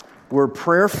We're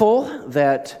prayerful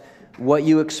that what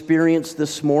you experienced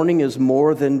this morning is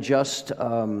more than just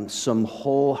some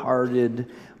wholehearted,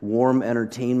 warm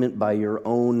entertainment by your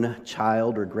own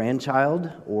child or grandchild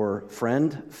or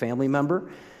friend, family member.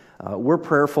 We're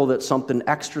prayerful that something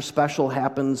extra special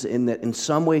happens in that in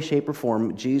some way, shape, or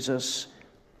form, Jesus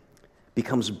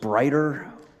becomes brighter,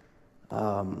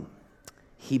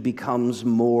 he becomes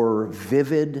more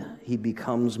vivid, he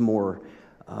becomes more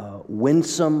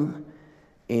winsome,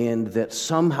 and that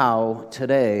somehow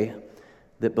today,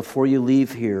 that before you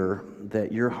leave here,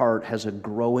 that your heart has a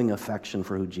growing affection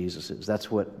for who Jesus is. That's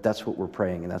what we're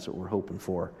praying, and that's what we're hoping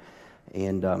for.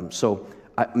 And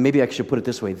maybe I should put it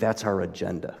this way, that's our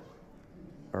agenda.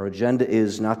 Our agenda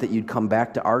is not that you'd come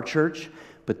back to our church,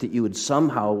 but that you would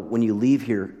somehow, when you leave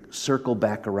here, circle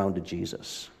back around to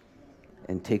Jesus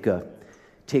and take a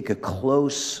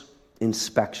close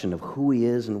inspection of who he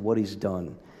is and what he's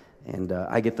done. And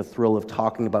I get the thrill of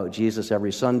talking about Jesus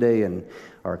every Sunday, and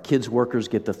our kids' workers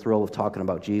get the thrill of talking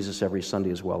about Jesus every Sunday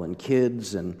as well, and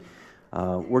kids. And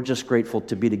we're just grateful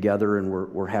to be together, and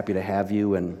we're happy to have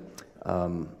you. And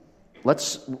I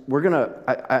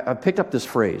picked up this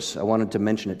phrase. I wanted to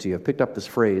mention it to you. I picked up this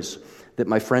phrase that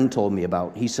my friend told me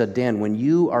about. He said, Dan, when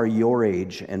you are your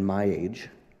age and my age,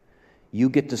 you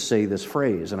get to say this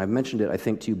phrase. And I've mentioned it, I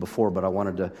think, to you before, but I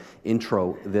wanted to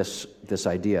intro this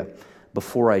idea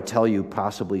before I tell you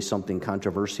possibly something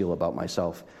controversial about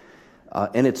myself.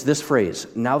 And it's this phrase,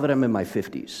 now that I'm in my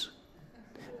 50s.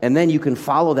 And then you can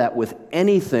follow that with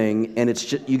anything, and it's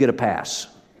just, you get a pass.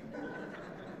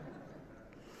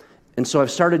 And so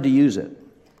I've started to use it,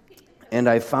 and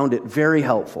I found it very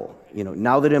helpful. You know,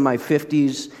 now that in my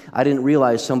 50s, I didn't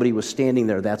realize somebody was standing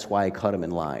there, that's why I cut them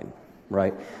in line,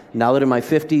 right? Now that in my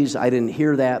 50s, I didn't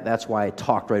hear that, that's why I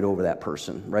talked right over that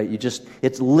person, right?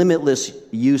 It's limitless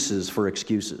uses for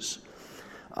excuses.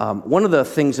 One of the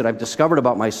things that I've discovered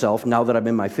about myself now that I'm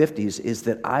in my 50s is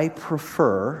that I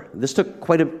prefer, this took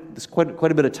quite a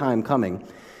bit of time coming,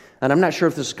 and I'm not sure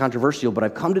if this is controversial, but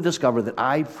I've come to discover that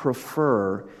I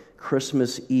prefer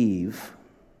Christmas Eve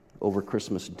over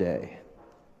Christmas Day.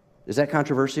 Is that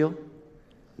controversial?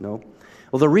 No?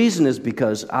 Well, the reason is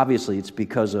because, obviously, it's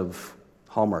because of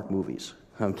Hallmark movies.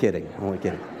 I'm kidding. I'm only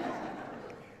kidding.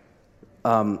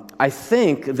 I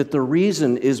think that the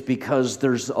reason is because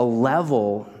there's a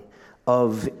level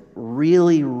of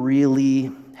really,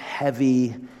 really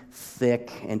heavy, thick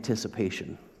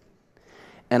anticipation.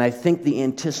 And I think the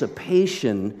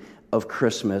anticipation of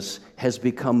Christmas has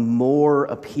become more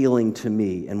appealing to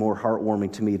me and more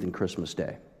heartwarming to me than Christmas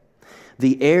Day.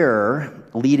 The air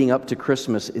leading up to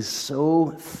Christmas is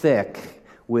so thick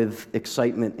with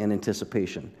excitement and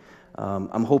anticipation.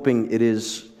 I'm hoping it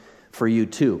is for you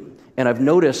too. And I've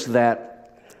noticed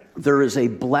that there is a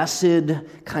blessed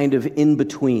kind of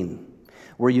in-between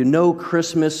where you know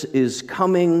Christmas is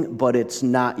coming, but it's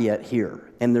not yet here.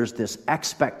 And there's this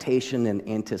expectation and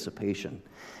anticipation.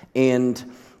 And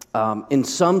in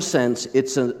some sense,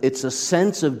 it's a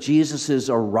sense of Jesus'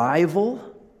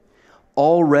 arrival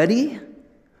already,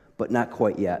 but not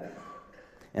quite yet.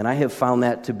 And I have found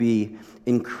that to be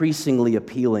increasingly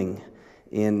appealing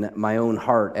in my own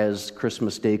heart as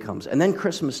Christmas Day comes. And then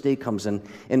Christmas Day comes, and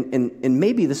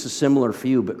maybe this is similar for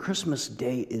you, but Christmas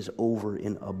Day is over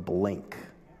in a blink.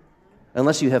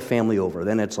 Unless you have family over,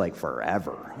 then it's like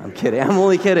forever. I'm kidding. I'm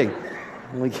only kidding.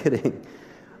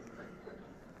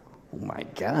 Oh my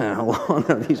God, how long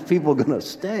are these people going to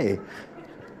stay?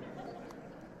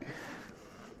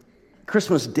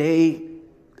 Christmas Day,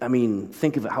 I mean,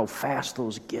 think of how fast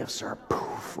those gifts are,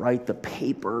 poof, right? The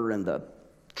paper and the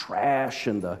trash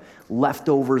and the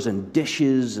leftovers and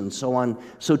dishes and so on.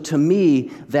 So to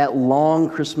me, that long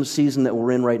Christmas season that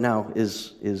we're in right now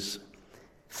is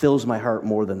fills my heart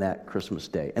more than that Christmas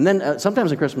Day. And then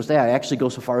sometimes on Christmas Day, I actually go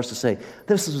so far as to say,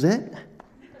 this is it?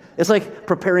 It's like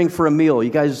preparing for a meal. You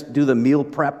guys do the meal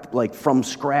prep like from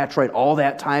scratch, right? All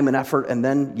that time and effort, and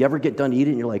then you ever get done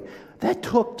eating, and you're like, that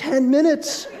took 10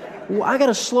 minutes. Well, I got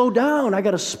to slow down. I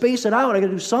got to space it out. I got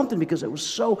to do something because it was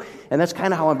so... And that's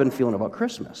kind of how I've been feeling about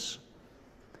Christmas.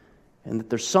 And that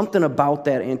there's something about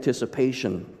that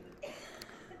anticipation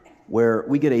where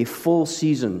we get a full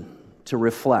season to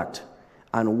reflect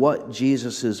on what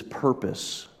Jesus'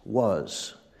 purpose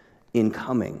was in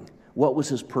coming. What was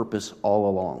his purpose all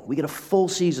along? We get a full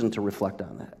season to reflect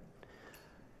on that.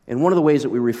 And one of the ways that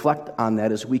we reflect on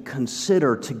that is we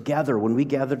consider together, when we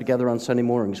gather together on Sunday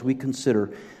mornings, we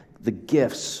consider the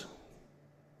gifts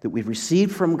that we've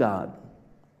received from God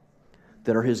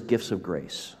that are his gifts of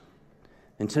grace.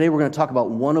 And today we're going to talk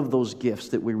about one of those gifts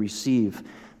that we receive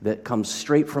that comes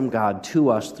straight from God to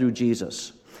us through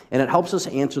Jesus. And it helps us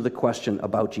answer the question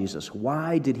about Jesus.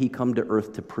 Why did he come to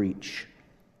earth to preach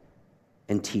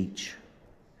and teach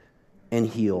and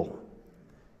heal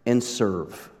and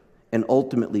serve and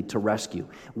ultimately to rescue?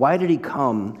 Why did he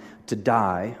come to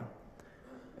die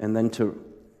and then to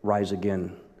rise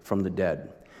again from the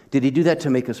dead? Did he do that to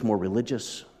make us more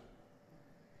religious?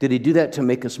 Did he do that to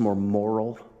make us more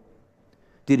moral?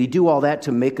 Did he do all that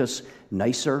to make us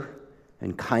nicer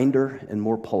and kinder and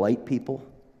more polite people?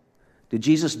 Did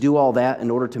Jesus do all that in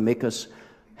order to make us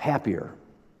happier?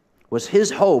 Was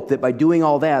his hope that by doing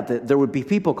all that, that there would be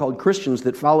people called Christians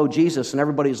that follow Jesus, and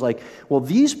everybody's like, well,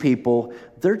 these people,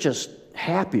 they're just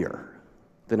happier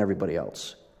than everybody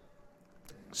else.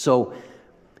 So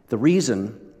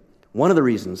one of the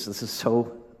reasons, this is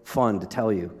so fun to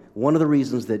tell you, one of the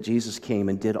reasons that Jesus came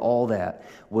and did all that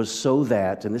was so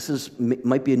that, and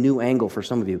might be a new angle for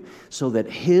some of you, so that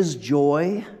his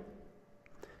joy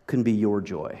can be your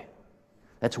joy.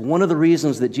 That's one of the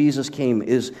reasons that Jesus came,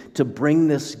 is to bring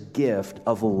this gift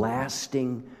of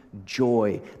lasting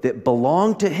joy that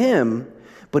belonged to him,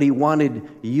 but he wanted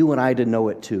you and I to know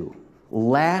it too.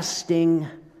 Lasting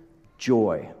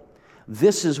joy.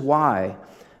 This is why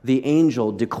the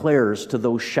angel declares to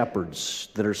those shepherds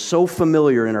that are so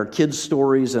familiar in our kids'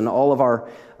 stories and all of our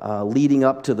leading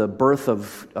up to the birth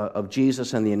of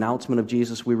Jesus and the announcement of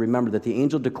Jesus, we remember that the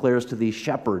angel declares to these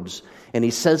shepherds, and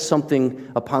he says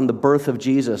something upon the birth of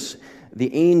Jesus.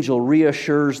 The angel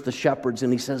reassures the shepherds,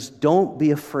 and he says, don't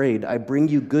be afraid. I bring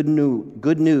you good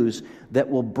news that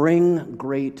will bring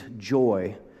great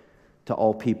joy to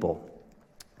all people.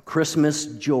 Christmas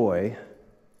joy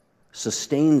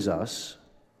sustains us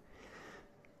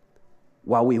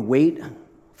while we wait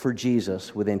for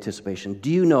Jesus with anticipation. Do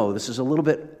you know, this is a little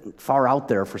bit far out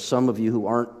there for some of you who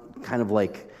aren't kind of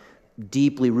like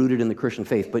deeply rooted in the Christian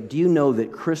faith, but do you know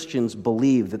that Christians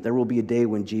believe that there will be a day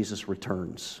when Jesus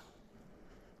returns?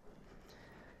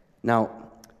 Now,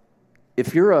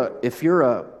 if you're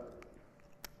a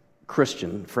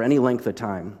Christian for any length of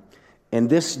time, and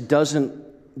this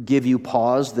doesn't give you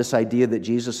pause, this idea that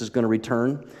Jesus is going to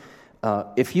return,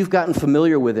 if you've gotten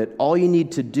familiar with it, all you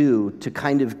need to do to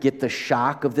kind of get the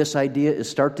shock of this idea is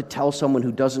start to tell someone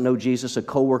who doesn't know Jesus, a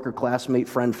coworker, classmate,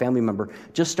 friend, family member,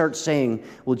 just start saying,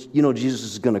 well, you know, Jesus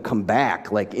is going to come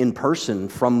back, like in person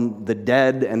from the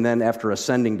dead and then after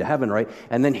ascending to heaven, right?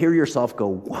 And then hear yourself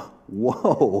go,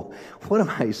 whoa, what am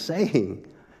I saying?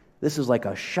 This is like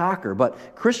a shocker.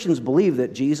 But Christians believe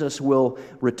that Jesus will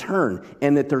return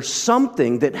and that there's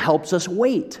something that helps us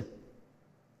wait.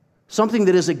 Something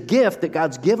that is a gift that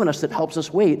God's given us that helps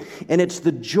us wait. And it's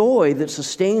the joy that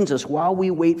sustains us while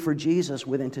we wait for Jesus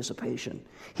with anticipation.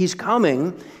 He's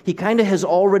coming. He kind of has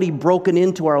already broken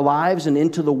into our lives and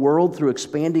into the world through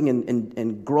expanding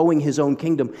and growing his own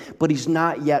kingdom. But he's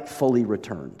not yet fully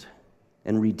returned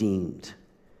and redeemed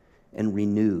and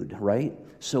renewed, right?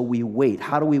 So we wait.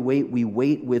 How do we wait? We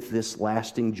wait with this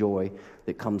lasting joy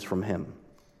that comes from him.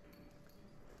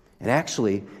 And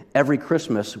actually, every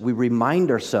Christmas, we remind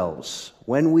ourselves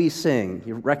when we sing,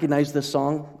 you recognize this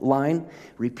song line?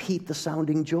 Repeat the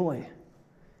sounding joy.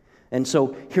 And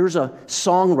so here's a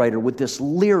songwriter with this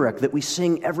lyric that we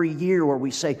sing every year where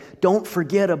we say, don't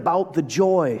forget about the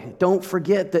joy. Don't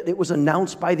forget that it was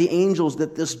announced by the angels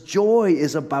that this joy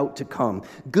is about to come.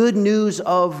 Good news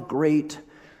of great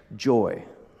joy.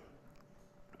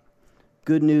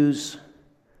 Good news,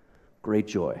 great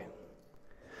joy.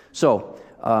 So,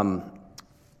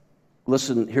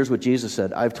 listen, here's what Jesus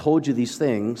said. I've told you these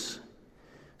things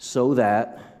so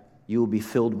that you will be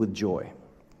filled with joy.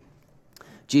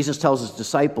 Jesus tells his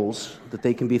disciples that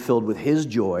they can be filled with his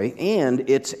joy, and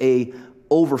it's a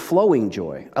overflowing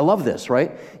joy. I love this,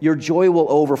 right? Your joy will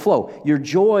overflow. Your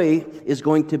joy is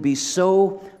going to be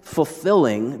so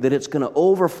fulfilling that it's going to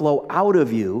overflow out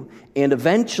of you, and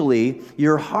eventually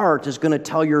your heart is going to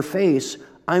tell your face,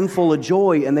 I'm full of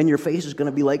joy, and then your face is going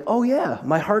to be like, oh yeah,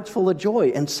 my heart's full of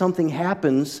joy. And something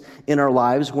happens in our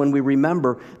lives when we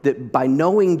remember that by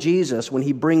knowing Jesus, when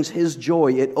he brings his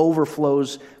joy, it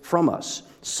overflows from us.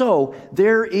 So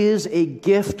there is a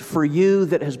gift for you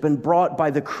that has been brought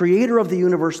by the creator of the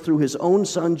universe through his own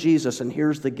son, Jesus. And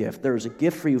here's the gift. There is a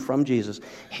gift for you from Jesus.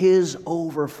 His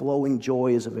overflowing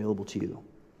joy is available to you.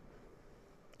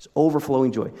 It's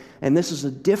overflowing joy. And this is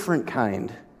a different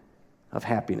kind of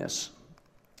happiness.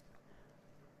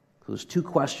 There's two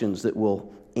questions that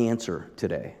we'll answer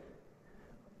today.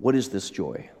 What is this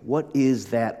joy? What is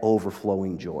that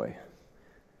overflowing joy?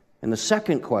 And the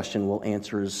second question we'll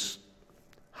answer is,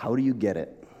 how do you get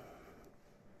it?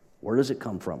 Where does it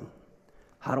come from?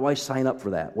 How do I sign up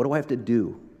for that? What do I have to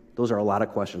do? Those are a lot of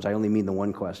questions. I only mean the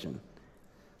one question.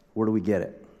 Where do we get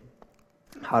it?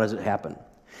 How does it happen?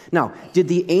 Now, did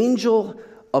the angel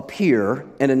appear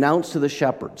and announce to the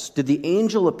shepherds? Did the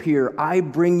angel appear, I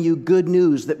bring you good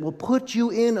news that will put you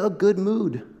in a good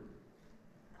mood?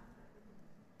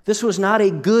 This was not a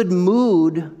good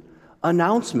mood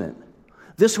announcement.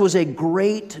 This was a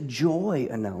great joy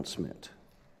announcement.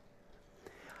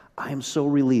 I am so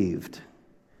relieved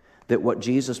that what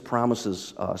Jesus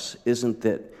promises us isn't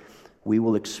that we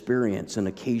will experience an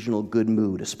occasional good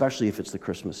mood, especially if it's the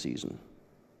Christmas season.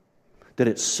 That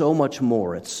it's so much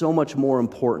more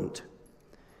important.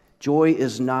 Joy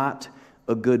is not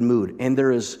a good mood, and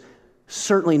there is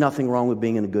certainly nothing wrong with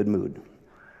being in a good mood.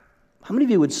 How many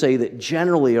of you would say that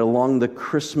generally along the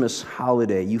Christmas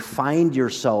holiday, you find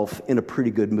yourself in a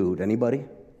pretty good mood? Anybody?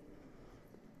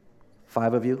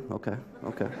 5 of you? Okay.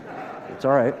 It's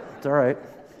all right.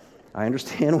 I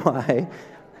understand why.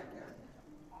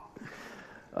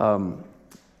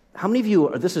 How many of you,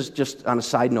 this is just on a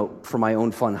side note for my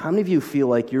own fun, how many of you feel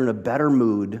like you're in a better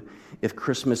mood if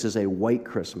Christmas is a white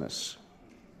Christmas?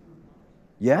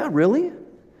 Yeah, really?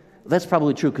 That's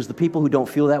probably true, because the people who don't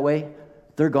feel that way,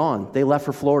 they're gone. They left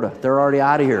for Florida. They're already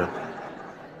out of here.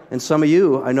 And some of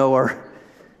you, I know,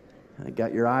 I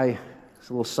got your eye, it's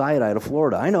a little side-eye to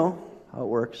Florida. I know how it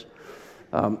works.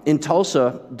 In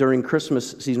Tulsa, during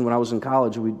Christmas season when I was in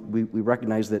college, we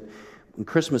recognized that when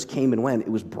Christmas came and went, it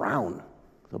was brown.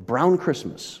 A brown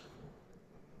Christmas.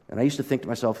 And I used to think to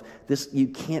myself, you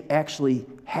can't actually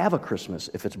have a Christmas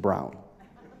if it's brown.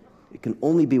 It can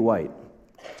only be white.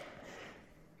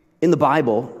 In the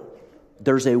Bible,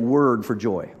 there's a word for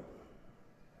joy.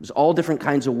 There's all different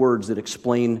kinds of words that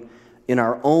explain in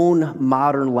our own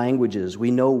modern languages.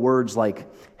 We know words like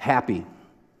happy,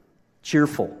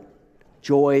 cheerful,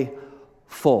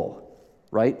 joyful,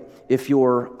 right? If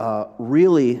you're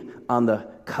really on the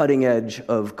cutting edge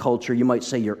of culture, you might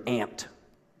say you're amped,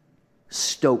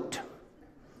 stoked,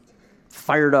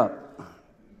 fired up.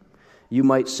 You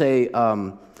might say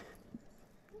you're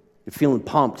feeling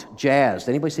pumped, jazzed.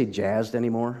 Anybody say jazzed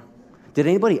anymore? Did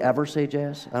anybody ever say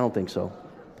jazz? I don't think so.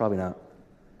 Probably not.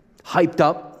 Hyped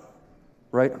up,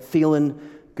 right? Feeling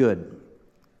good.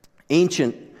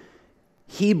 Ancient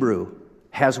Hebrew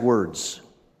has words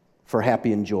for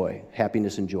happy and joy,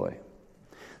 happiness and joy.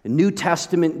 The New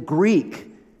Testament Greek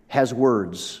has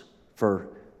words for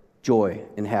joy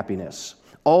and happiness.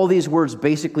 All these words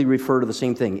basically refer to the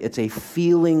same thing. It's a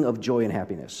feeling of joy and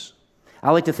happiness.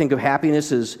 I like to think of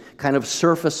happiness as kind of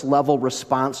surface level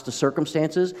response to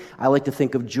circumstances. I like to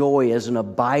think of joy as an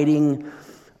abiding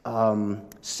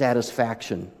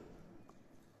satisfaction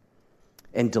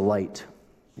and delight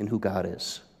in who God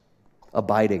is.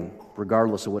 Abiding,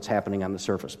 regardless of what's happening on the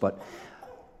surface. But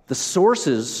the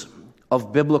sources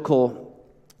of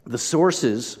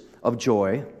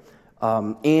joy,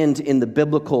 and in the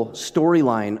biblical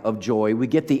storyline of joy, we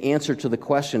get the answer to the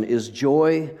question, is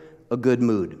joy a good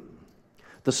mood?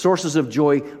 The sources of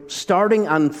joy, starting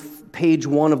on page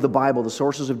 1 of the Bible, the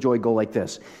sources of joy go like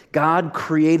this. God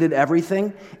created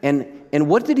everything, and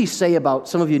what did he say about,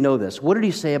 some of you know this, what did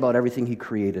he say about everything he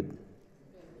created?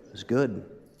 It was good,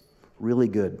 really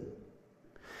good.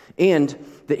 And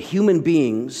that human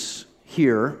beings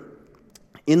here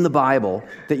in the Bible,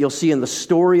 that you'll see in the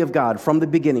story of God from the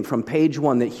beginning, from page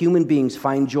 1, that human beings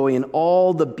find joy in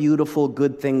all the beautiful,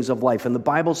 good things of life. And the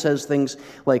Bible says things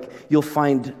like, you'll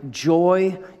find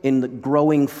joy in the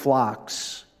growing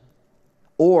flocks,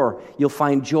 or you'll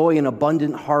find joy in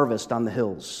abundant harvest on the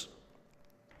hills.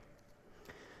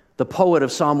 The poet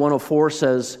of Psalm 104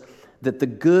 says that a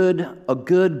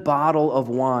good bottle of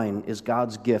wine is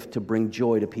God's gift to bring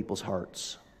joy to people's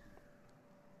hearts.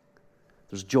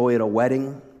 There's joy at a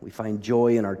wedding. We find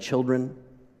joy in our children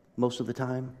most of the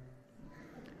time.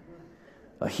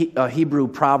 A Hebrew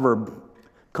proverb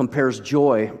compares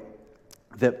joy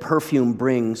that perfume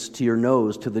brings to your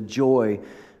nose to the joy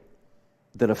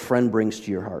that a friend brings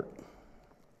to your heart.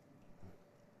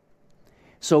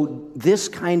 So this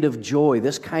kind of joy,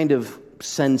 this kind of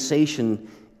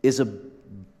sensation is a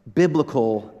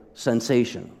biblical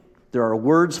sensation. There are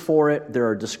words for it, there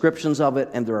are descriptions of it,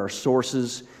 and there are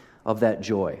sources of that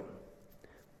joy.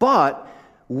 But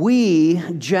we,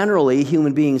 generally,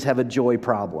 human beings, have a joy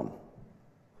problem.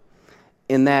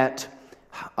 In that,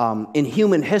 in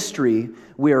human history,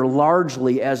 we are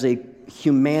largely, as a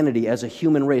humanity, as a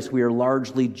human race, we are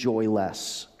largely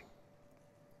joyless.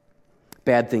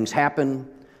 Bad things happen.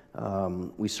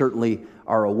 We certainly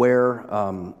are aware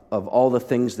of all the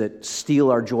things that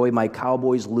steal our joy. My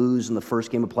Cowboys lose in the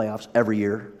first game of playoffs every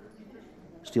year.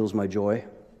 Steals my joy.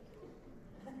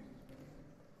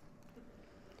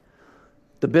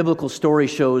 The biblical story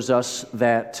shows us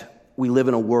that we live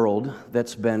in a world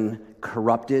that's been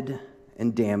corrupted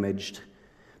and damaged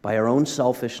by our own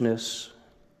selfishness,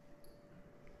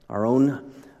 our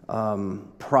own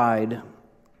pride.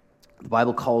 The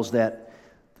Bible calls that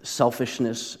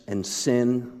selfishness and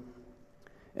sin,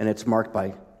 and it's marked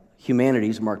by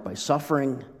humanity's marked by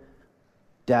suffering,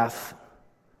 death,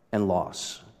 and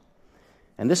loss.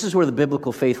 And this is where the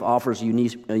biblical faith offers a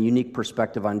unique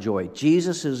perspective on joy.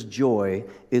 Jesus' joy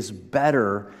is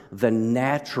better than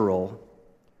natural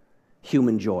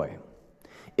human joy.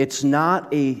 It's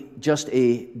not just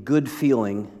a good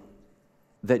feeling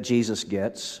that Jesus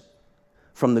gets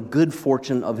from the good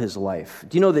fortune of his life.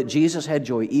 Do you know that Jesus had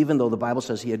joy even though the Bible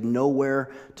says he had nowhere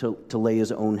to lay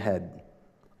his own head?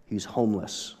 He's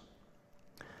homeless.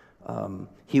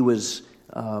 He was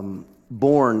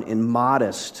born in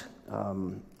modest,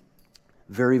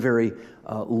 very, very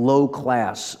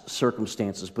low-class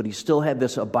circumstances, but he still had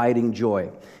this abiding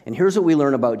joy. And here's what we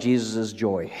learn about Jesus'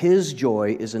 joy. His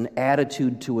joy is an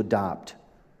attitude to adopt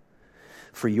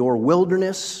for your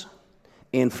wilderness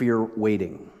and for your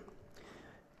waiting.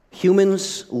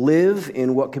 Humans live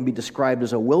in what can be described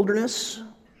as a wilderness,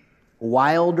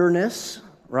 wilderness,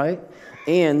 right?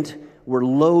 And we're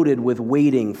loaded with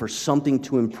waiting for something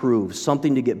to improve,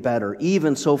 something to get better,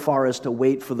 even so far as to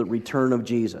wait for the return of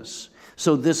Jesus.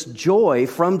 So this joy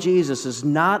from Jesus is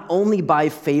not only by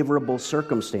favorable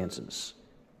circumstances.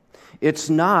 It's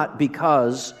not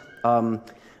because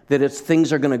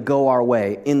things are going to go our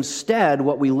way. Instead,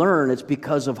 what we learn is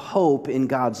because of hope in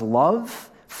God's love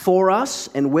for us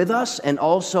and with us, and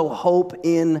also hope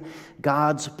in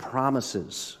God's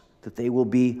promises that they will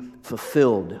be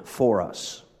fulfilled for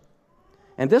us.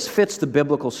 And this fits the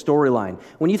biblical storyline.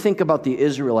 When you think about the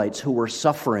Israelites who were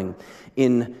suffering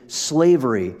in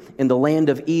slavery in the land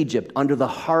of Egypt under the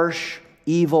harsh,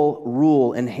 evil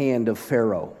rule and hand of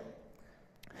Pharaoh,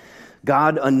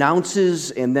 God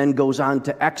announces and then goes on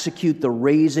to execute the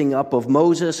raising up of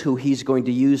Moses, who he's going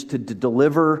to use to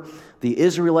deliver the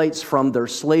Israelites from their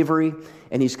slavery,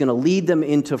 and he's going to lead them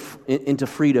into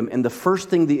freedom. And the first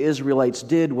thing the Israelites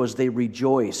did was they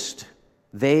rejoiced.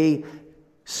 They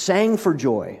sang for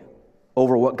joy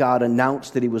over what God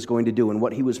announced that he was going to do and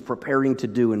what he was preparing to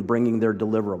do in bringing their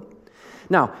deliverance.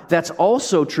 Now, that's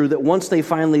also true that once they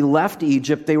finally left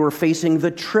Egypt, they were facing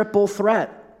the triple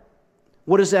threat.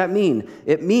 What does that mean?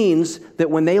 It means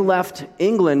that when they left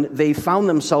England, they found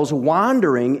themselves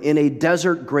wandering in a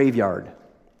desert graveyard.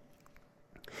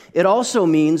 It also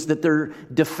means that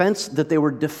they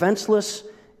were defenseless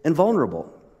and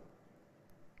vulnerable.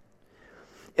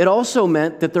 It also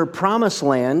meant that their promised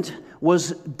land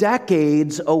was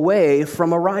decades away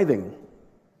from arriving.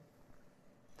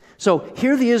 So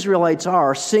here the Israelites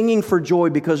are singing for joy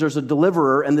because there's a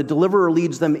deliverer, and the deliverer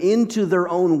leads them into their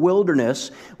own wilderness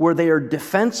where they are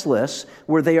defenseless,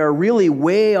 where they are really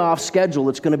way off schedule.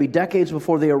 It's going to be decades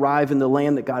before they arrive in the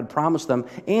land that God promised them,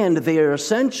 and they are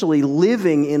essentially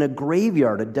living in a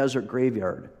graveyard, a desert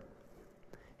graveyard.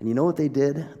 And you know what they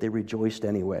did? They rejoiced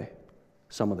anyway,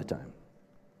 some of the time.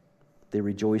 They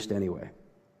rejoiced anyway.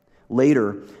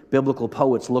 Later, biblical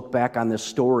poets look back on this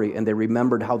story and they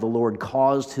remembered how the Lord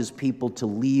caused his people to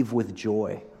leave with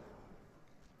joy.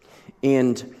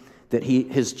 And that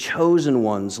his chosen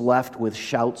ones left with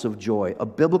shouts of joy. A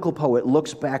biblical poet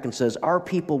looks back and says, our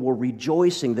people were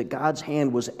rejoicing that God's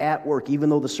hand was at work, even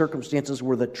though the circumstances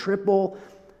were the triple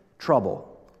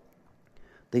trouble.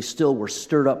 They still were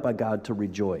stirred up by God to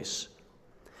rejoice.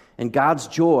 And God's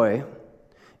joy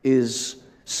is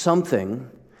something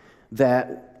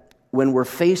that when we're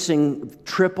facing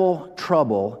triple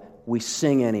trouble, we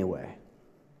sing anyway.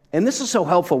 And this is so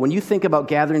helpful. When you think about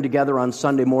gathering together on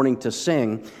Sunday morning to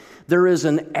sing, there is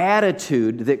an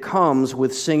attitude that comes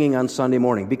with singing on Sunday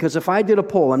morning. Because if I did a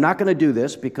poll, I'm not going to do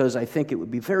this because I think it would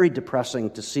be very depressing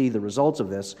to see the results of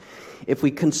this. If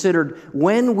we considered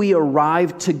when we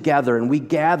arrive together and we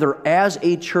gather as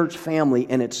a church family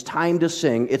and it's time to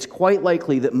sing, it's quite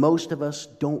likely that most of us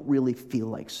don't really feel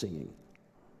like singing.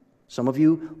 Some of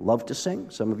you love to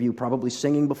sing. Some of you probably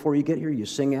singing before you get here. You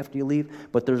sing after you leave.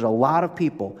 But there's a lot of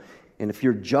people, and if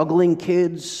you're juggling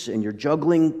kids and you're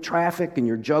juggling traffic and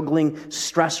you're juggling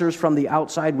stressors from the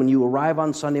outside, when you arrive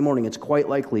on Sunday morning, it's quite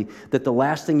likely that the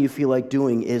last thing you feel like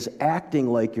doing is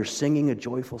acting like you're singing a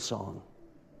joyful song,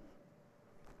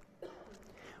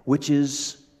 which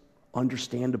is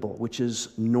understandable, which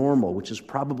is normal, which is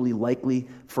probably likely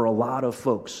for a lot of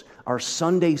folks. Our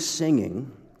Sunday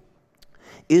singing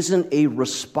isn't a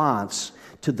response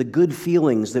to the good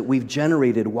feelings that we've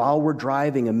generated while we're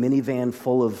driving a minivan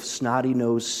full of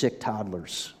snotty-nosed, sick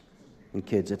toddlers. in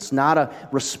kids. It's not a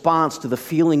response to the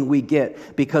feeling we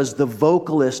get because the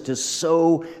vocalist is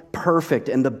so perfect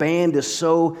and the band is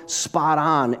so spot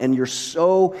on and you're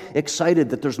so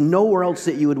excited that there's nowhere else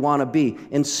that you would want to be.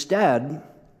 Instead,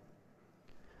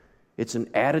 it's an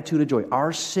attitude of joy.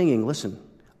 Our singing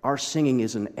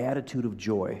is an attitude of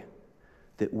joy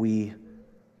that we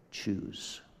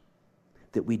choose,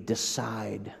 that we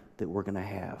decide that we're going to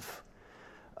have.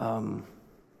 And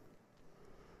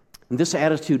this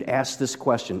attitude asks this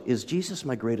question: is Jesus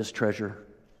my greatest treasure?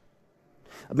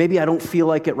 Maybe I don't feel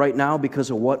like it right now because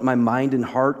of what my mind and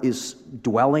heart is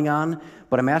dwelling on,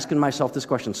 but I'm asking myself this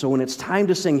question. So when it's time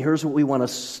to sing, here's what we want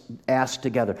to ask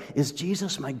together. Is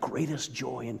Jesus my greatest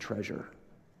joy and treasure?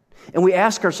 And we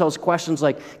ask ourselves questions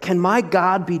like, can my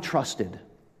God be trusted?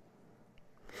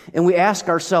 And we ask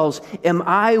ourselves, am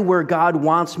I where God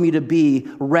wants me to be,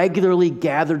 regularly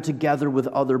gathered together with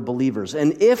other believers?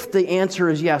 And if the answer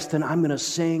is yes, then I'm going to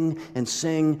sing and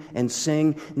sing and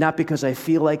sing, not because I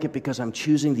feel like it, because I'm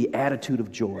choosing the attitude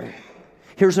of joy.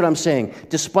 Here's what I'm saying.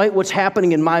 Despite what's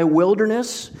happening in my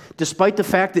wilderness, despite the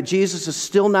fact that Jesus is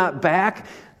still not back,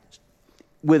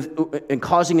 and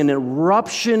causing an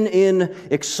eruption in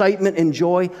excitement and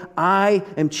joy, I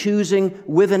am choosing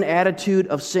with an attitude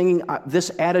of singing.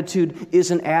 This attitude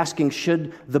isn't asking,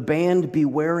 should the band be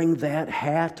wearing that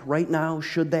hat right now?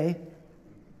 Should they?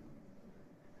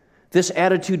 This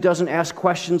attitude doesn't ask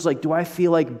questions like, do I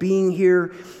feel like being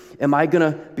here? Am I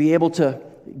going to be able to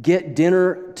get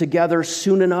dinner together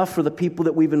soon enough for the people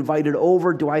that we've invited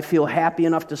over? Do I feel happy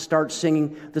enough to start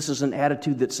singing? This is an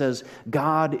attitude that says,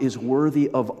 God is worthy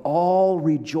of all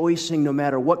rejoicing, no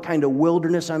matter what kind of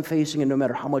wilderness I'm facing and no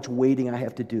matter how much waiting I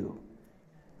have to do.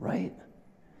 Right?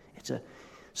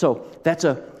 So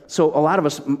a lot of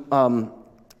us,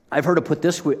 I've heard it put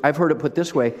this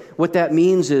way. What that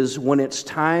means is when it's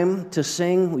time to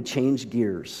sing, we change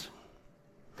gears.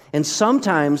 And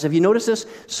sometimes, have you noticed this?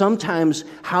 Sometimes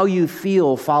how you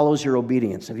feel follows your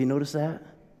obedience. Have you noticed that?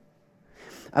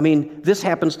 I mean, this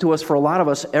happens to us for a lot of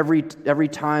us every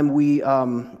time we, I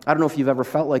don't know if you've ever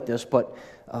felt like this, but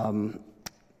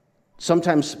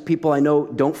sometimes people I know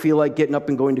don't feel like getting up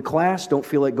and going to class, don't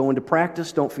feel like going to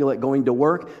practice, don't feel like going to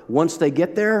work. Once they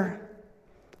get there,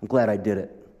 I'm glad I did it.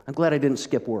 I'm glad I didn't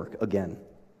skip work again.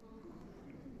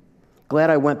 Glad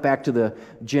I went back to the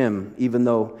gym, even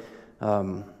though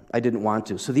I didn't want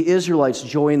to. So the Israelites'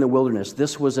 joy in the wilderness,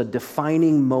 this was a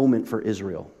defining moment for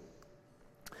Israel.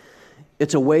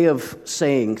 It's a way of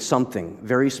saying something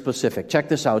very specific. Check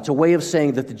this out. It's a way of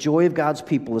saying that the joy of God's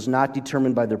people is not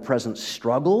determined by their present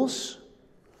struggles,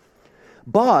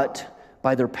 but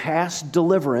by their past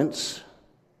deliverance,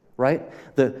 right?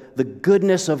 The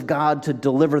goodness of God to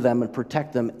deliver them and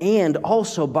protect them, and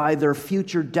also by their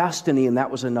future destiny, and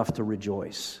that was enough to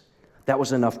rejoice. That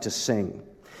was enough to sing.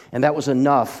 And that was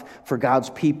enough for God's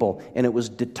people, and it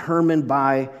wasn't determined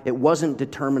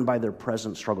by their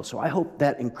present struggle. So I hope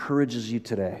that encourages you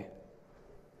today.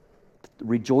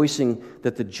 Rejoicing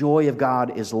that the joy of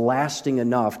God is lasting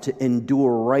enough to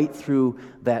endure right through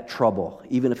that trouble,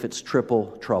 even if it's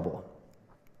triple trouble.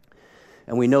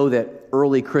 And we know that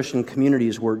early Christian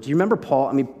communities do you remember Paul?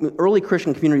 I mean, early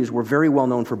Christian communities were very well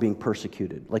known for being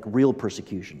persecuted, like real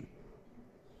persecution.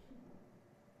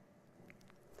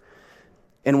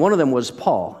 And one of them was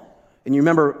Paul. And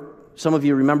some of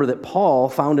you remember that Paul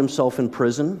found himself in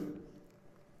prison,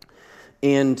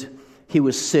 and he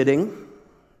was sitting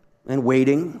and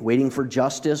waiting for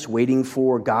justice, waiting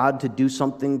for God to do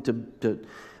something to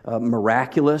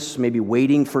miraculous, maybe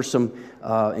waiting for some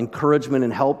encouragement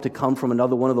and help to come from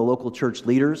another one of the local church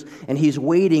leaders. And he's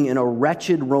waiting in a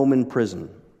wretched Roman prison.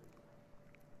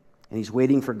 And he's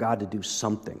waiting for God to do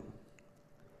something.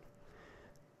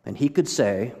 And he could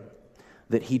say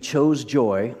that he chose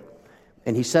joy,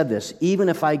 and he said this, even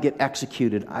if I get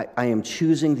executed, I am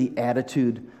choosing the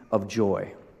attitude of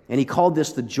joy. And he called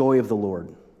this the joy of the Lord.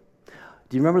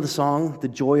 Do you remember the song, The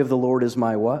Joy of the Lord is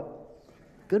my what?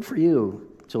 Good for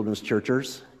you, children's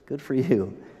churchers. Good for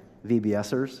you,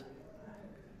 VBSers.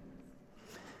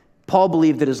 Paul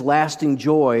believed that his lasting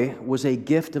joy was a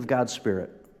gift of God's Spirit.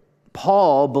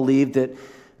 Paul believed that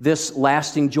this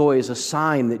lasting joy is a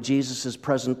sign that Jesus'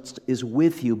 presence is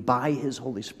with you by his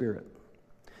Holy Spirit.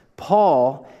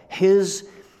 Paul,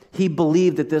 he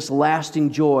believed that this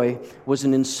lasting joy was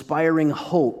an inspiring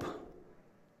hope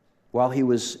while he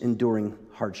was enduring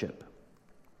hardship.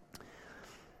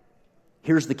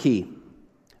 Here's the key.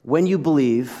 When you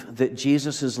believe that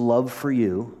Jesus' love for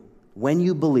you,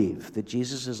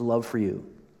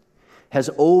 has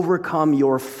overcome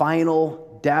your final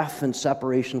death and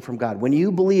separation from God, when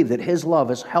you believe that his love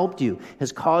has helped you,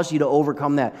 has caused you to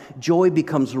overcome that, joy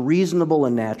becomes reasonable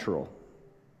and natural.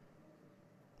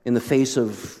 in the face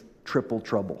of triple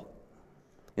trouble,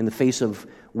 in the face of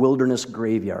wilderness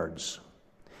graveyards.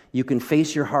 You can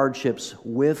face your hardships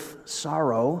with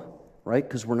sorrow, right?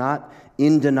 Because we're not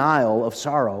in denial of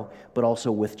sorrow, but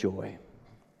also with joy.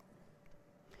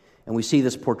 And we see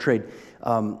this portrayed.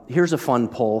 Here's a fun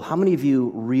poll. How many of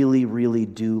you really, really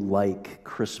do like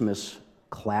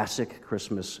classic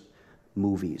Christmas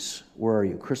movies? Where are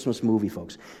you? Christmas movie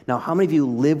folks. Now, how many of you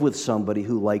live with somebody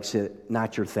who likes it,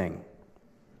 not your thing?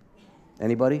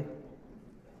 Anybody?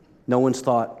 No one's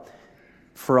thought,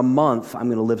 for a month, I'm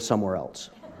going to live somewhere else.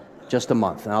 Just a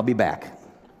month, and I'll be back.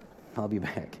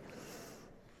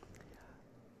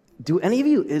 Do any of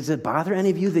you, does it bother any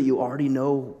of you that you already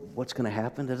know what's going to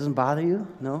happen? That doesn't bother you?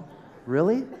 No?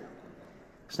 Really?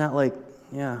 It's not like,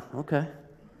 yeah, okay.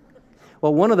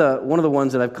 Well, one of the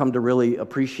ones that I've come to really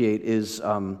appreciate is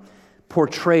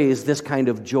portrays this kind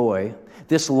of joy,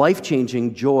 this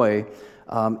life-changing joy,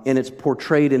 and it's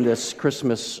portrayed in this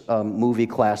Christmas movie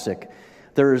classic.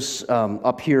 There's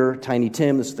up here, Tiny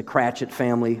Tim. This is the Cratchit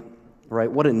family,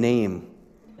 right? What a name,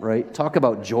 right? Talk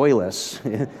about joyless.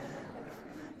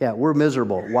 Yeah, we're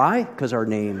miserable. Why? Because our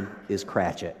name is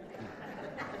Cratchit,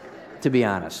 to be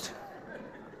honest.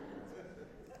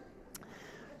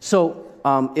 So,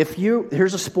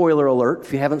 here's a spoiler alert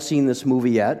if you haven't seen this movie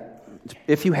yet.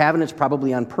 If you haven't, it's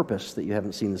probably on purpose that you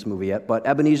haven't seen this movie yet. But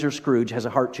Ebenezer Scrooge has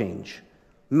a heart change,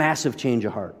 massive change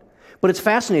of heart. But it's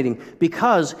fascinating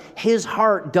because his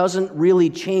heart doesn't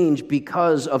really change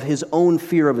because of his own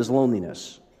fear of his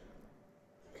loneliness.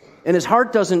 And his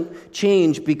heart doesn't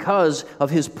change because of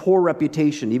his poor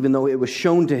reputation, even though it was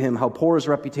shown to him how poor his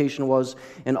reputation was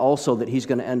and also that he's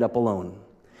going to end up alone.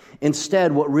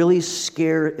 Instead, what really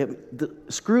scared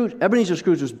Ebenezer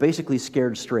Scrooge was basically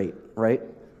scared straight, right?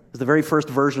 It was the very first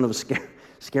version of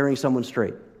scaring someone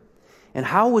straight. And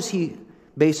how was he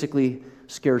basically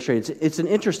scared straight? It's an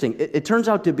interesting, it turns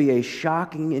out to be a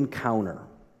shocking encounter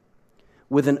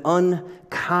with an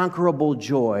unconquerable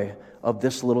joy of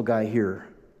this little guy here.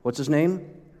 What's his name?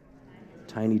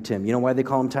 Tiny Tim. You know why they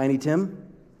call him Tiny Tim?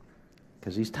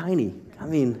 Because he's tiny. I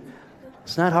mean,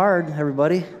 it's not hard,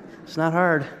 everybody. It's not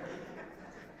hard.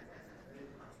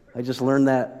 I just learned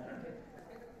that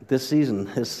this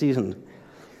season.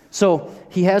 So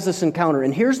he has this encounter,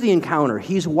 and here's the encounter.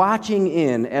 He's watching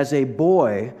in as a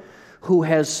boy who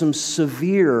has some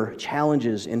severe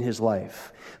challenges in his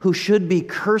life, who should be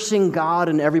cursing God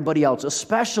and everybody else,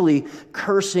 especially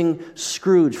cursing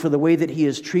Scrooge for the way that he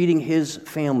is treating his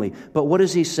family. But what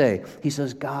does he say? He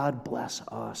says, God bless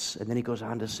us. And then he goes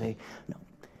on to say, no,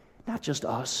 not just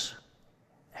us,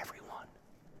 everyone,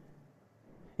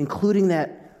 including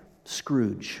that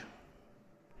Scrooge.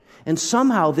 And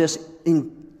somehow this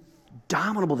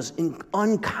indomitable, this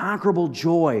unconquerable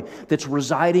joy that's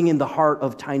residing in the heart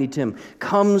of Tiny Tim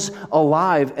comes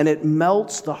alive, and it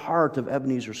melts the heart of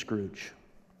Ebenezer Scrooge.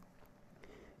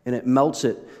 And it melts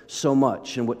it so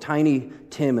much. And what Tiny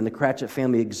Tim and the Cratchit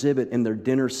family exhibit in their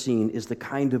dinner scene is the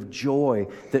kind of joy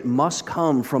that must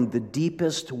come from the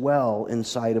deepest well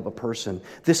inside of a person.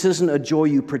 This isn't a joy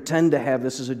you pretend to have.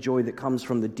 This is a joy that comes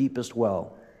from the deepest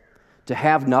well. To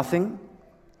have nothing,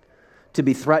 to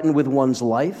be threatened with one's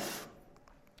life,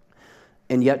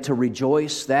 and yet to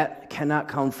rejoice, that cannot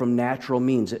come from natural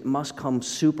means. It must come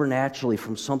supernaturally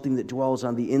from something that dwells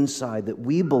on the inside that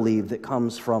we believe that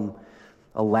comes from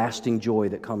a lasting joy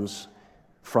that comes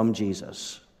from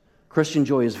Jesus. Christian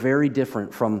joy is very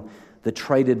different from the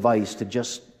trite advice to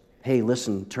just, hey,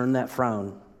 listen, turn that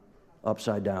frown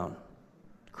upside down.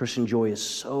 Christian joy is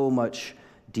so much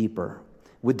deeper.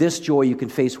 With this joy, you can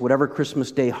face whatever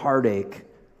Christmas Day heartache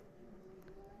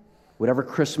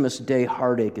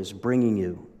is bringing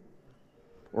you,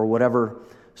 or whatever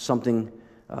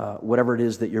it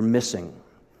is that you're missing,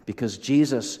 because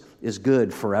Jesus is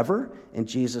good forever, and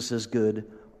Jesus is good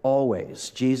always.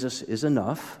 Jesus is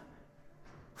enough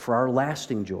for our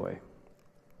lasting joy,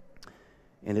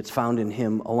 and it's found in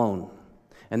Him alone.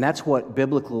 And that's what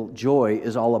biblical joy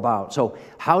is all about. So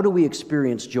how do we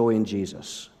experience joy in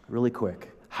Jesus? Really quick.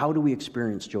 How do we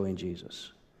experience joy in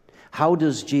Jesus? How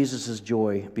does Jesus'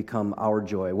 joy become our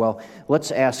joy? Well, let's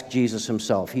ask Jesus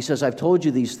himself. He says, I've told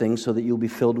you these things so that you'll be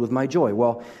filled with my joy.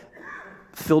 Well,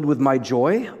 filled with my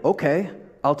joy? Okay,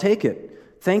 I'll take it.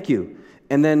 Thank you.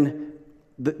 And then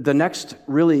the next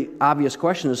really obvious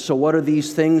question is, so what are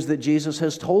these things that Jesus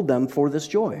has told them for this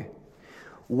joy?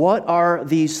 What are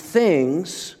these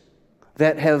things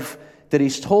that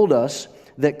he's told us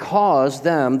that cause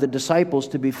them, the disciples,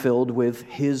 to be filled with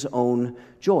his own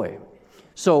joy?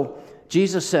 So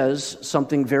Jesus says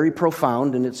something very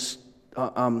profound, and it's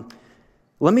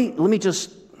let me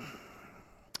just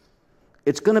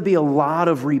It's going to be a lot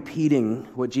of repeating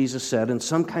what Jesus said in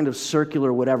some kind of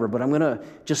circular whatever, but I'm going to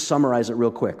just summarize it real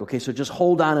quick. Okay, so just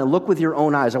hold on and look with your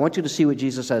own eyes. I want you to see what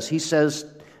Jesus says. He says,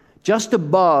 just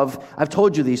above, I've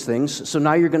told you these things, so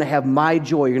now you're going to have my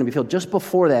joy. You're going to be filled. Just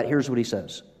before that, here's what he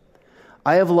says.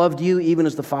 I have loved you even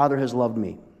as the Father has loved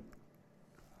me.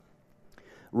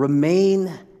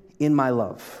 Remain in my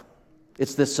love.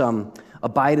 It's this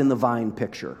abide in the vine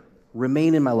picture.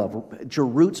 Remain in my love. Your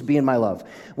roots be in my love.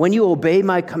 When you obey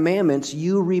my commandments,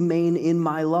 you remain in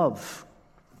my love.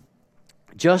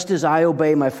 Just as I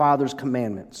obey my Father's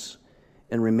commandments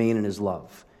and remain in his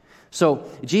love. So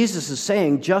Jesus is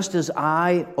saying, just as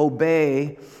I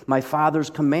obey my Father's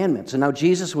commandments. And now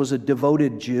Jesus was a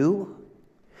devoted Jew.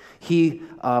 He,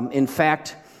 in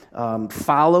fact,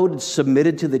 followed,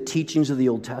 submitted to the teachings of the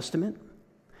Old Testament.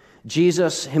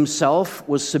 Jesus himself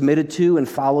was submitted to and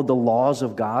followed the laws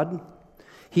of God.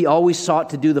 He always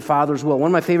sought to do the Father's will. One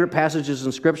of my favorite passages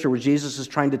in Scripture where Jesus is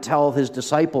trying to tell his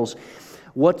disciples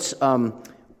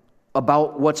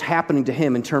about what's happening to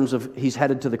him in terms of he's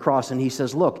headed to the cross. And he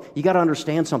says, look, you got to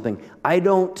understand something.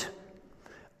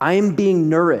 I'm being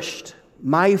nourished.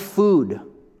 My food,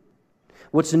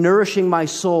 what's nourishing my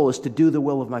soul is to do the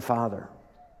will of my Father.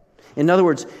 In other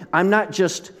words, I'm not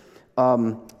just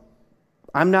kind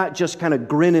of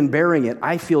grin and bearing it.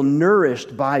 I feel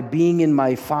nourished by being in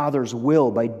my Father's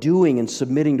will, by doing and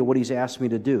submitting to what he's asked me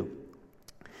to do.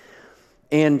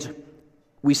 And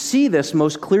we see this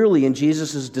most clearly in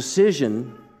Jesus'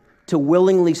 decision to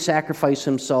willingly sacrifice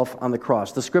himself on the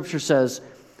cross. The scripture says,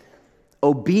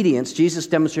 obedience, Jesus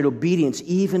demonstrated obedience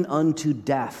even unto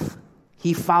death.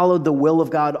 He followed the will of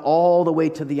God all the way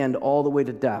to the end, all the way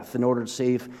to death, in order to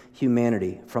save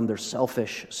humanity from their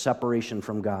selfish separation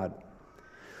from God.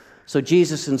 So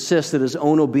Jesus insists that his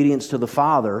own obedience to the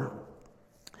Father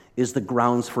is the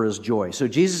grounds for his joy. So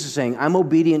Jesus is saying, I'm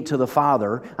obedient to the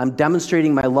Father, I'm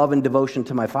demonstrating my love and devotion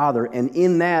to my Father, and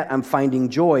in that I'm finding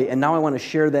joy, and now I want to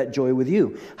share that joy with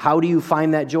you. How do you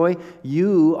find that joy?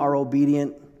 You are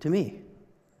obedient to me.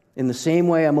 In the same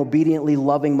way I'm obediently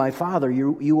loving my Father,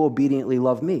 you obediently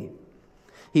love me.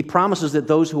 He promises that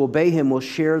those who obey him will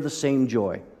share the same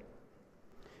joy,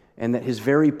 and that his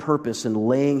very purpose in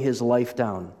laying his life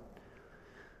down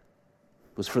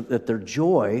was for that their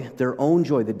joy, their own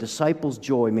joy, the disciples'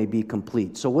 joy may be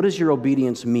complete. So what does your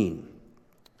obedience mean?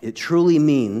 It truly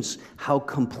means how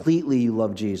completely you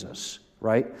love Jesus,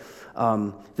 right?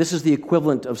 This is the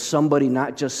equivalent of somebody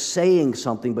not just saying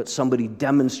something, but somebody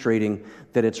demonstrating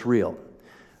that it's real.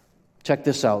 Check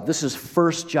this out. This is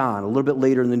 1 John, a little bit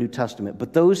later in the New Testament.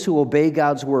 But those who obey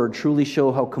God's word truly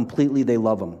show how completely they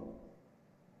love him.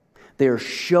 They are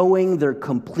showing their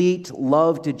complete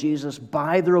love to Jesus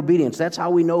by their obedience. That's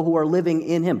how we know who are living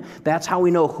in him. That's how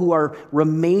we know who are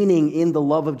remaining in the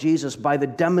love of Jesus. By the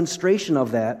demonstration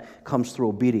of that comes through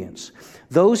obedience.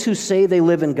 Those who say they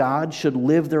live in God should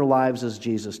live their lives as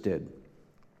Jesus did.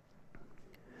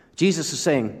 Jesus is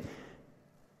saying,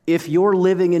 if you're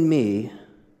living in me,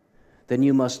 then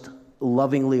you must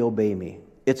lovingly obey me.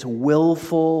 It's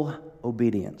willful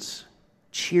obedience,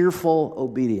 cheerful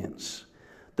obedience.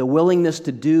 The willingness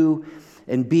to do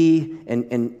and be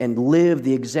and live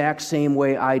the exact same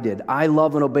way I did. I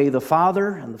love and obey the Father,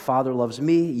 and the Father loves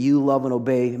me. You love and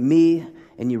obey me,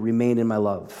 and you remain in my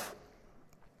love.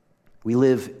 We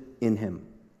live in him.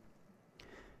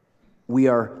 We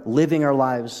are living our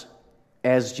lives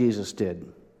as Jesus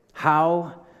did.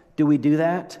 How do we do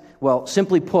that? Well,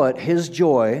 simply put, his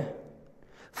joy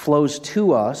flows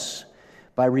to us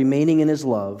by remaining in his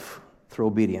love through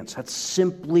obedience. That's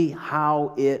simply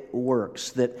how it works,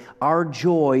 that our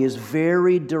joy is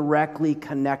very directly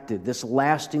connected, this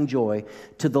lasting joy,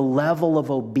 to the level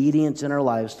of obedience in our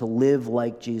lives to live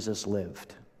like Jesus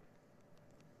lived.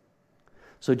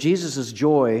 So Jesus'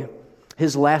 joy,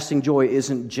 his lasting joy,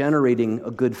 isn't generating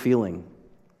a good feeling.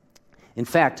 In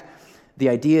fact, the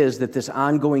idea is that this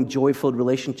ongoing joy-filled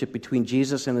relationship between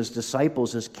Jesus and his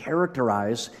disciples is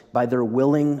characterized by their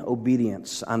willing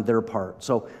obedience on their part.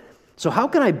 So how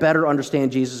can I better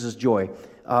understand Jesus' joy?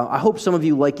 I hope some of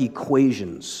you like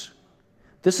equations.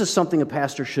 This is something a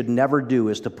pastor should never do,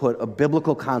 is to put a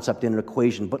biblical concept in an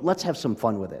equation, but let's have some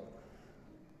fun with it.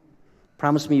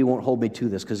 Promise me you won't hold me to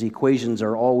this, because equations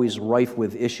are always rife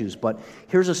with issues, but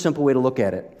here's a simple way to look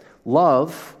at it.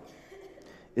 Love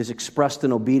is expressed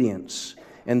in obedience,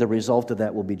 and the result of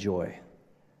that will be joy.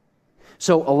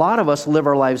 So a lot of us live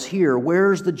our lives here.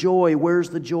 Where's the joy?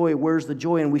 Where's the joy? Where's the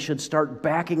joy? And we should start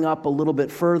backing up a little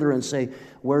bit further and say,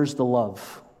 where's the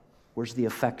love? Where's the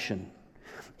affection?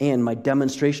 And my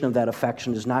demonstration of that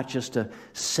affection is not just to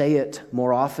say it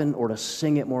more often or to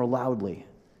sing it more loudly,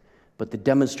 But the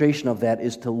demonstration of that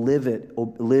is to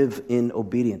live in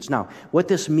obedience. Now, what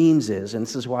this means is, and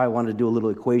this is why I wanted to do a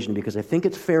little equation, because I think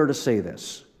it's fair to say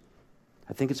this.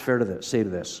 I think it's fair to say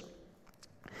this,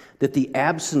 that the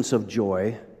absence of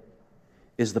joy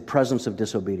is the presence of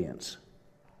disobedience.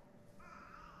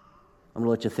 I'm going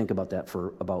to let you think about that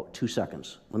for about 2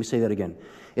 seconds. Let me say that again.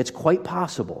 It's quite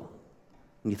possible,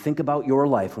 when you think about your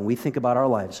life, when we think about our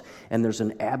lives, and there's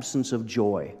an absence of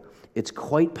joy, it's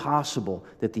quite possible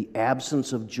that the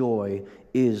absence of joy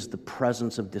is the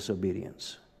presence of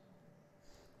disobedience.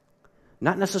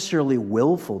 Not necessarily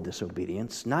willful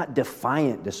disobedience, not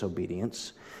defiant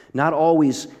disobedience, not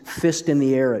always fist in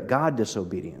the air at God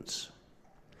disobedience.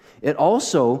 It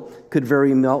also could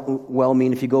very well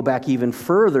mean, if you go back even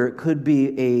further, it could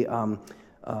be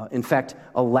in fact,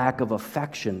 a lack of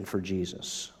affection for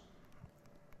Jesus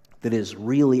that is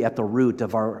really at the root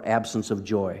of our absence of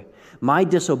joy. My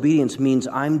disobedience means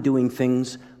I'm doing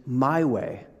things my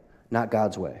way, not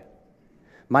God's way.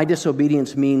 My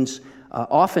disobedience means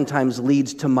oftentimes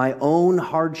leads to my own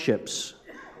hardships.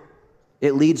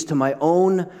 It leads to my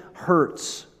own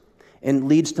hurts and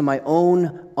leads to my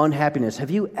own unhappiness.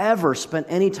 Have you ever spent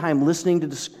any time listening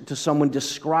to someone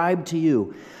describe to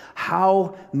you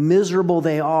how miserable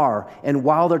they are, and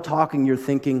while they're talking, you're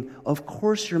thinking, of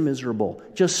course you're miserable.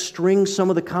 Just string some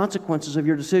of the consequences of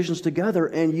your decisions together,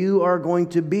 and you are going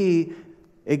to be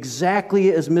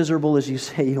exactly as miserable as you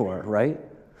say you are, right?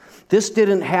 This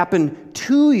didn't happen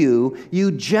to you.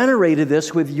 You generated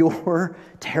this with your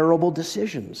terrible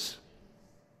decisions.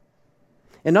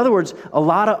 In other words, a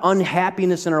lot of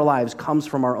unhappiness in our lives comes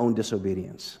from our own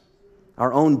disobedience,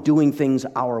 our own doing things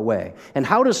our way. And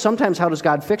sometimes how does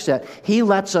God fix that? He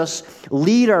lets us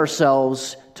lead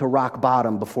ourselves to rock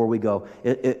bottom before we go,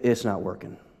 it's not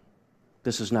working.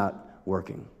 This is not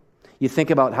working. You think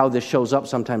about how this shows up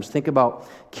sometimes. Think about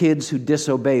kids who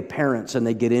disobey parents and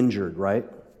they get injured, right?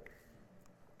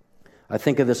 I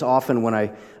think of this often when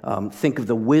I think of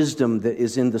the wisdom that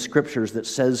is in the Scriptures that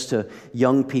says to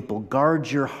young people,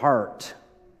 guard your heart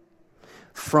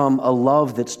from a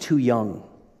love that's too young.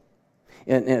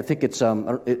 And I think it's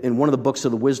in one of the books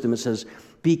of the wisdom, it says,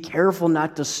 be careful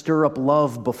not to stir up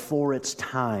love before it's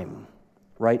time,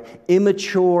 right?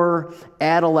 Immature,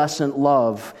 adolescent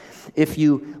love. If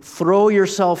you throw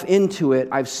yourself into it,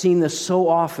 I've seen this so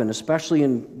often, especially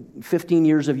in 15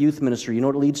 years of youth ministry. You know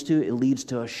what it leads to? It leads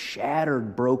to a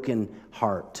shattered, broken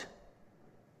heart.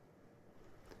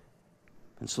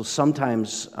 And so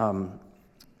sometimes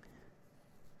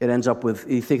it ends up with,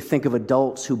 you think of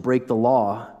adults who break the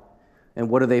law, and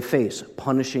what do they face?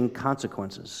 Punishing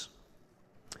consequences.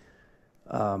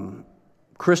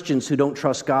 Christians who don't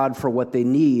trust God for what they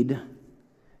need,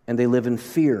 and they live in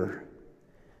fear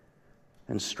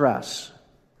and stress.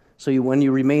 So when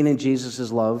you remain in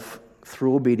Jesus' love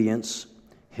through obedience,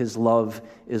 His love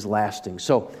is lasting.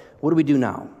 So what do we do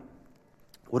now?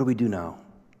 What do we do now?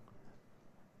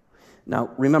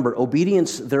 Now, remember,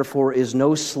 obedience, therefore, is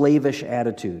no slavish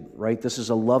attitude, right? This is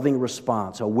a loving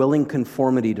response, a willing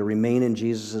conformity to remain in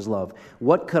Jesus' love.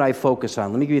 What could I focus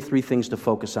on? Let me give you 3 things to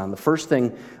focus on. The first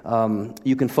thing,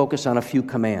 you can focus on a few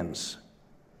commands.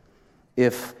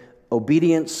 If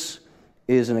obedience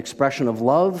is an expression of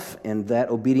love, and that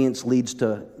obedience leads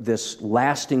to this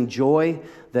lasting joy,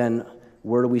 then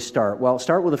where do we start? Well,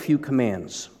 start with a few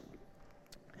commands.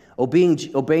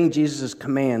 Obeying Jesus'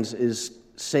 commands is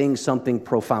saying something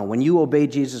profound. When you obey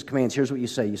Jesus' commands, here's what you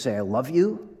say. You say, I love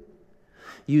you.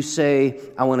 You say,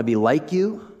 I want to be like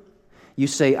you. You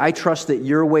say, I trust that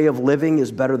your way of living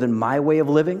is better than my way of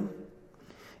living.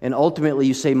 And ultimately,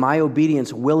 you say, my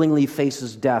obedience willingly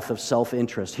faces death of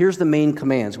self-interest. Here's the main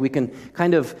commands. We can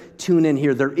kind of tune in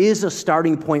here. There is a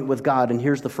starting point with God, and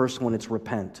here's the first one. It's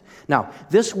repent. Now,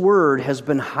 this word has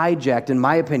been hijacked, in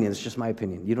my opinion. It's just my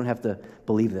opinion. You don't have to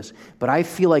believe this. But I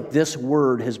feel like this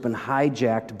word has been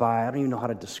hijacked by, I don't even know how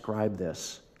to describe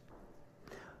this.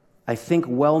 I think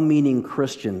well-meaning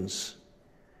Christians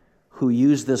who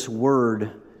use this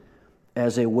word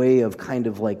as a way of kind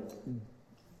of like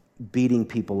beating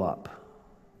people up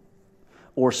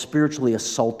or spiritually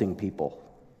assaulting people,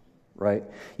 right?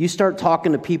 You start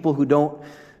talking to people who don't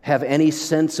have any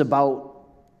sense about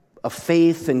a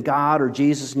faith in God or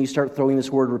Jesus, and you start throwing this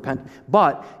word repent.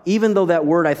 But even though that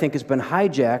word, I think, has been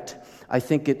hijacked, I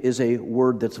think it is a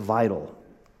word that's vital.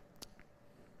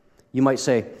 You might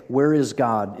say, where is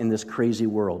God in this crazy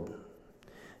world?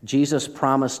 Jesus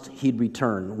promised He'd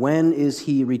return. When is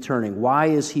He returning? Why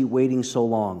is He waiting so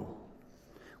long?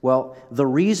 Well, the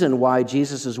reason why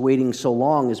Jesus is waiting so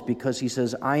long is because He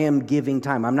says, I am giving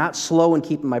time. I'm not slow in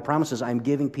keeping my promises. I'm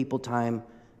giving people time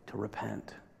to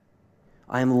repent.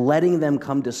 I am letting them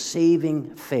come to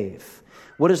saving faith.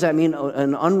 What does that mean?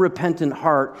 An unrepentant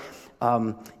heart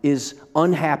is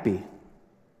unhappy.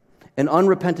 An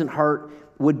unrepentant heart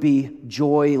would be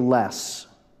joyless.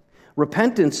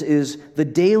 Repentance is the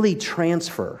daily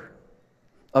transfer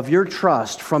of your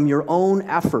trust from your own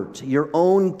effort, your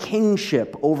own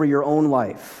kingship over your own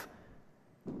life.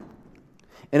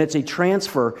 And it's a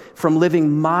transfer from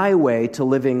living my way to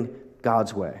living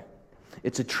God's way.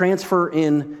 It's a transfer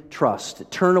in trust.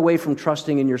 Turn away from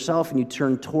trusting in yourself and you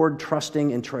turn toward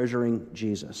trusting and treasuring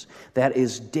Jesus. That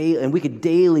is daily, and we could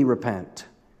daily repent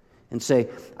and say,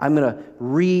 I'm going to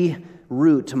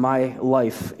reroute my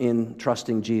life in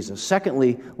trusting Jesus.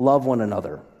 Secondly, love one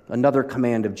another. Another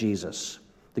command of Jesus.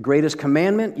 The greatest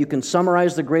commandment, you can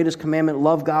summarize the greatest commandment,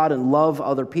 love God and love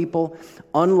other people.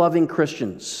 Unloving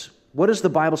Christians. What does the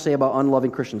Bible say about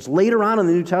unloving Christians? Later on in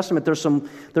the New Testament, there's some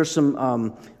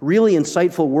really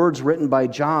insightful words written by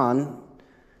John,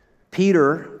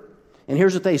 Peter, and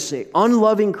here's what they say.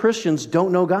 Unloving Christians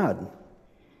don't know God.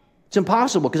 It's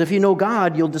impossible, because if you know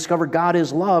God, you'll discover God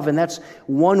is love, and that's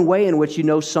one way in which you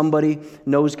know somebody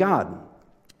knows God.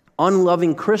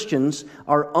 Unloving Christians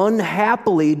are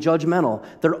unhappily judgmental.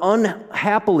 They're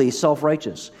unhappily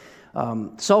self-righteous.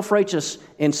 Self-righteous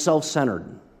and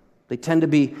self-centered. They tend to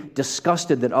be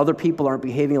disgusted that other people aren't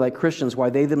behaving like Christians, while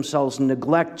they themselves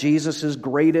neglect Jesus'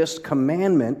 greatest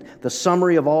commandment, the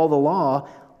summary of all the law,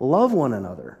 love one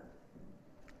another.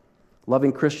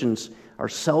 Loving Christians are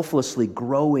selflessly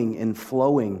growing and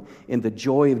flowing in the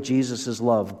joy of Jesus'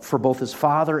 love for both his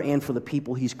Father and for the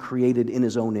people he's created in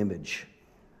his own image.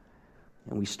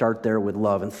 And we start there with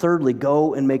love. And thirdly,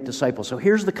 go and make disciples. So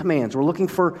here's the commands. We're looking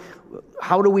for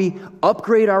how do we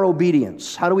upgrade our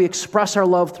obedience? How do we express our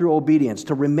love through obedience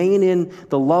to remain in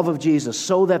the love of Jesus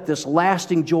so that this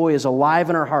lasting joy is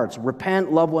alive in our hearts?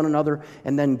 Repent, love one another,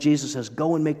 and then Jesus says,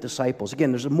 go and make disciples.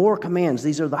 Again, there's more commands.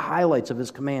 These are the highlights of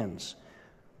his commands.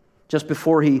 Just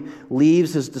before he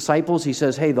leaves his disciples, he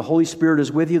says, hey, the Holy Spirit is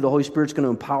with you. The Holy Spirit's going to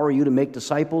empower you to make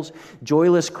disciples.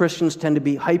 Joyless Christians tend to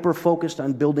be hyper-focused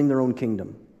on building their own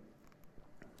kingdom.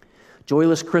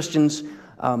 Joyless Christians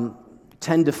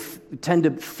tend to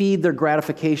feed their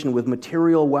gratification with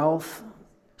material wealth,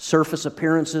 surface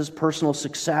appearances, personal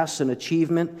success, and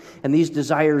achievement. And these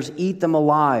desires eat them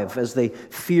alive as they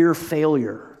fear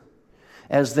failure,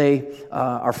 as they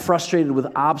are frustrated with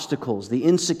obstacles, the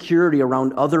insecurity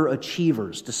around other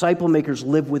achievers. Disciple makers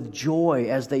live with joy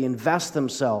as they invest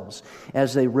themselves,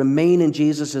 as they remain in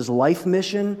Jesus' life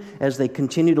mission, as they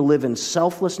continue to live in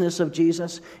selflessness of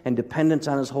Jesus and dependence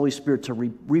on his Holy Spirit to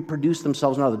reproduce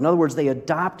themselves in others. In other words, they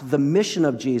adopt the mission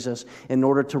of Jesus in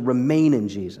order to remain in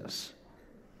Jesus.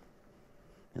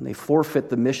 And they forfeit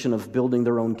the mission of building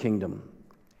their own kingdom.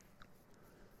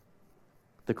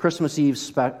 The Christmas Eve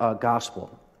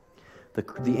gospel,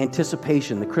 the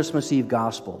anticipation, the Christmas Eve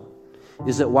gospel,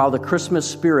 is that while the Christmas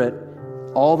spirit,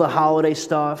 all the holiday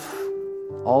stuff,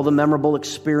 all the memorable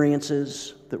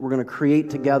experiences that we're going to create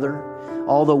together,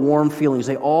 all the warm feelings,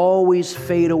 they always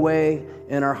fade away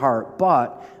in our heart.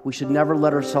 But we should never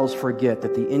let ourselves forget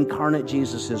that the incarnate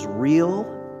Jesus is real.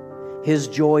 His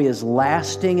joy is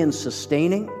lasting and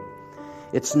sustaining.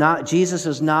 Jesus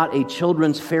is not a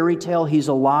children's fairy tale. He's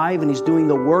alive, and he's doing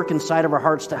the work inside of our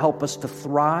hearts to help us to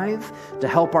thrive, to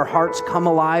help our hearts come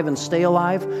alive and stay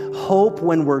alive, hope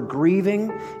when we're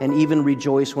grieving, and even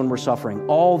rejoice when we're suffering.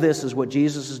 All this is what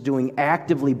Jesus is doing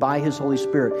actively by his Holy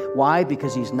Spirit. Why?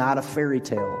 Because he's not a fairy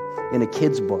tale in a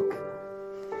kid's book.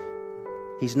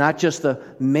 He's not just the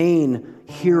main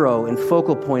hero and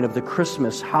focal point of the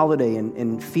Christmas holiday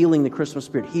and feeling the Christmas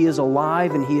spirit. He is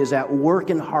alive, and he is at work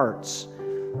in hearts.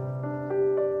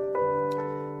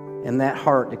 And that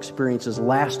heart experiences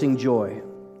lasting joy.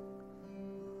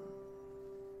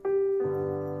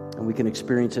 And we can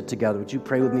experience it together. Would you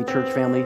pray with me, church family?